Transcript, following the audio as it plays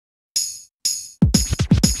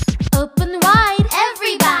Open wide,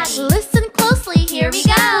 everybody. Listen closely, here we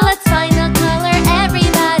go. Let's find a color,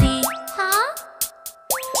 everybody. Huh?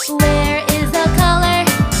 Where is the color?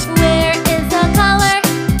 Where is the color?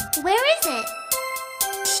 Where is it?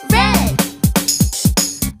 Red,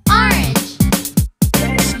 orange,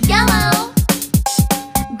 yellow,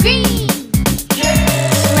 green.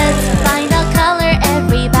 Let's find a color,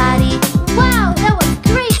 everybody. Wow, that was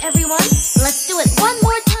great, everyone. Let's do it one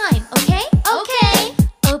more time, okay? Okay.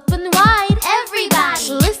 Open wide,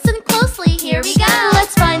 everybody. Listen closely, here we go.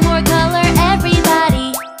 Let's find more color,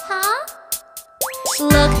 everybody. Huh?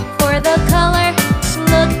 Look for the color.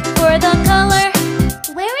 Look for the color.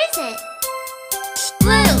 Where is it?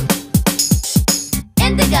 Blue,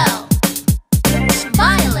 indigo,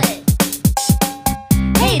 violet.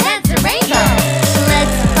 Hey, that's a rainbow.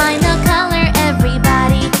 Let's find a color,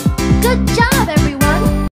 everybody. Good job,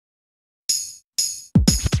 everyone.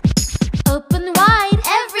 Open wide.